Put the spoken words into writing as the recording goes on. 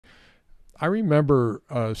I remember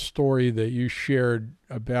a story that you shared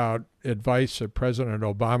about advice that President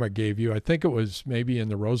Obama gave you. I think it was maybe in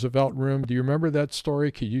the Roosevelt room. Do you remember that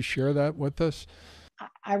story? Could you share that with us?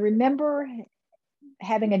 I remember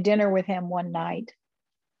having a dinner with him one night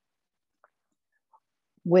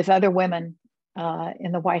with other women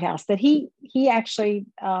in the White House that he actually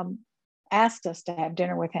asked us to have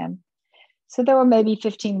dinner with him. So there were maybe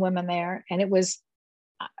 15 women there, and it was,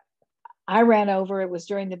 I ran over. It was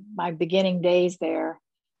during my beginning days there,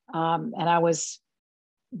 and I was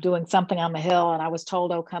doing something on the Hill, and I was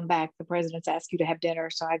told, "Oh, come back. The president's asked you to have dinner."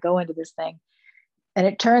 So I go into this thing, and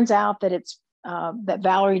it turns out that it's that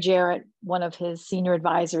Valerie Jarrett, one of his senior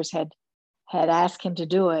advisors, had asked him to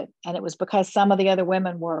do it, and it was because some of the other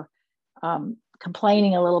women were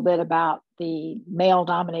complaining a little bit about the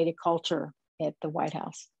male-dominated culture at the White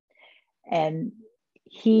House, and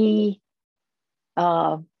he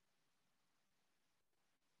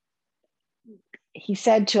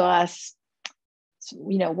said to us,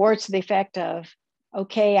 words to the effect of,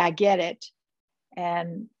 "Okay, I get it,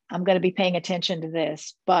 and I'm going to be paying attention to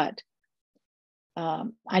this, but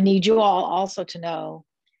I need you all also to know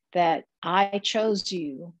that I chose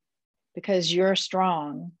you because you're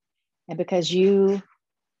strong and because you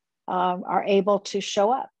are able to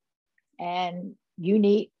show up. And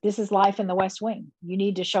this is life in the West Wing. You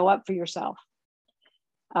need to show up for yourself."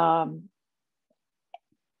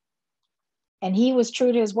 And he was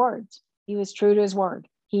true to his words. He was true to his word.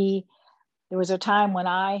 There was a time when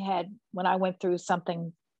I went through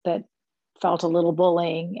something that felt a little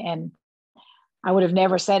bullying, and I would have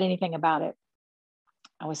never said anything about it.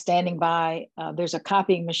 I was standing by, there's a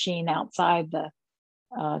copying machine outside the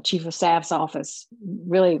chief of staff's office,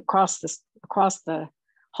 really across the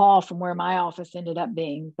hall from where my office ended up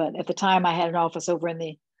being. But at the time I had an office over in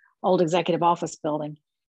the old executive office building.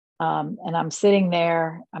 And I'm standing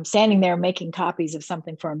there making copies of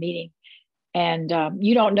something for a meeting. And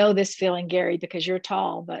you don't know this feeling, Gary, because you're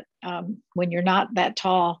tall, but when you're not that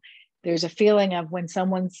tall, there's a feeling of when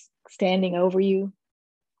someone's standing over you,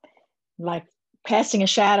 like casting a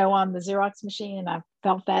shadow on the Xerox machine. And I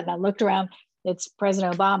felt that, and I looked around, it's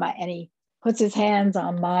President Obama, and he puts his hands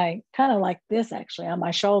on my, kind of like this actually, on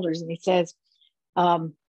my shoulders. And he says,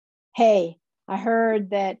 "Hey, I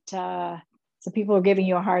heard that some people are giving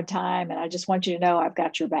you a hard time, and I just want you to know I've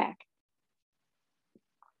got your back."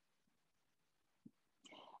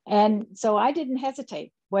 And so I didn't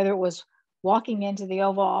hesitate, whether it was walking into the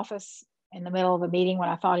Oval Office in the middle of a meeting when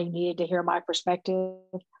I thought he needed to hear my perspective,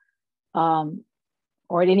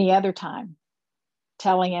 or at any other time,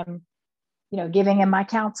 telling him, giving him my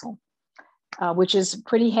counsel, which is a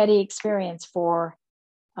pretty heady experience for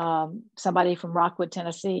somebody from Rockwood,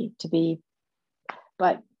 Tennessee to be.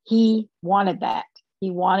 But he wanted that. He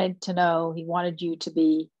wanted to know, he wanted you to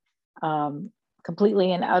be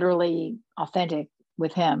completely and utterly authentic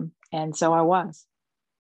with him. And so I was.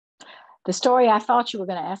 The story I thought you were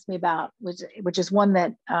going to ask me about, which is one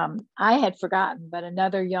that I had forgotten, but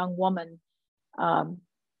another young woman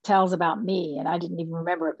tells about me, and I didn't even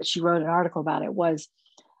remember it, but she wrote an article about it.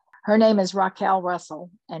 Her name is Raquel Russell,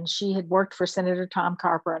 and she had worked for Senator Tom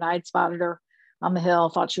Carper, and I had spotted her on the Hill,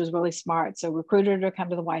 thought she was really smart, so recruited her to come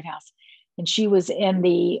to the White House. And she was in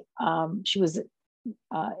the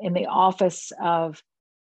Office of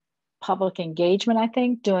Public Engagement, I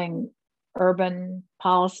think, doing urban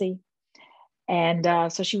policy.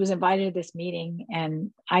 And so she was invited to this meeting,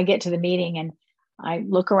 and I get to the meeting and I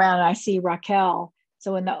look around and I see Raquel.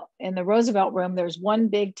 So in the Roosevelt room, there's one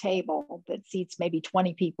big table that seats maybe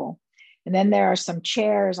 20 people. And then there are some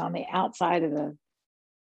chairs on the outside of the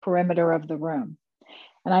perimeter of the room.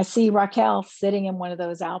 And I see Raquel sitting in one of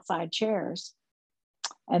those outside chairs.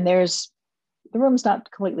 And the room's not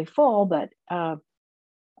completely full, but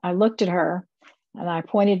I looked at her and I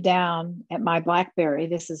pointed down at my BlackBerry.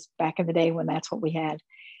 This is back in the day when that's what we had.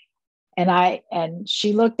 And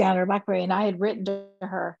she looked down at her BlackBerry, and I had written to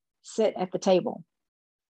her, "Sit at the table."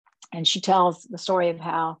 And she tells the story of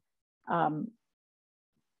how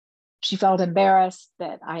she felt embarrassed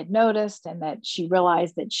that I had noticed, and that she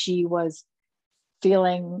realized that she was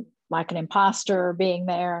feeling like an imposter being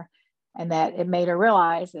there, and that it made her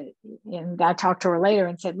realize that. And I talked to her later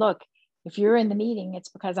and said, "Look, if you're in the meeting, it's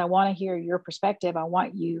because I want to hear your perspective. I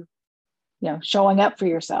want you, showing up for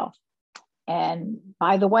yourself. And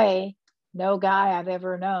by the way, no guy I've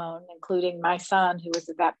ever known, including my son, who was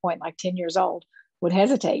at that point like 10 years old, would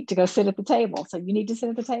hesitate to go sit at the table. So you need to sit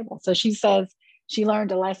at the table." So she says she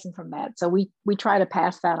learned a lesson from that. So we try to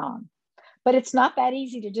pass that on. But it's not that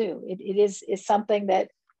easy to do. It is something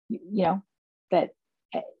that, that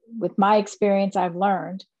with my experience, I've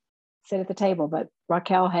learned, sit at the table. But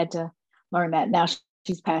Raquel had to learned that. Now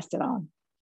she's passed it on.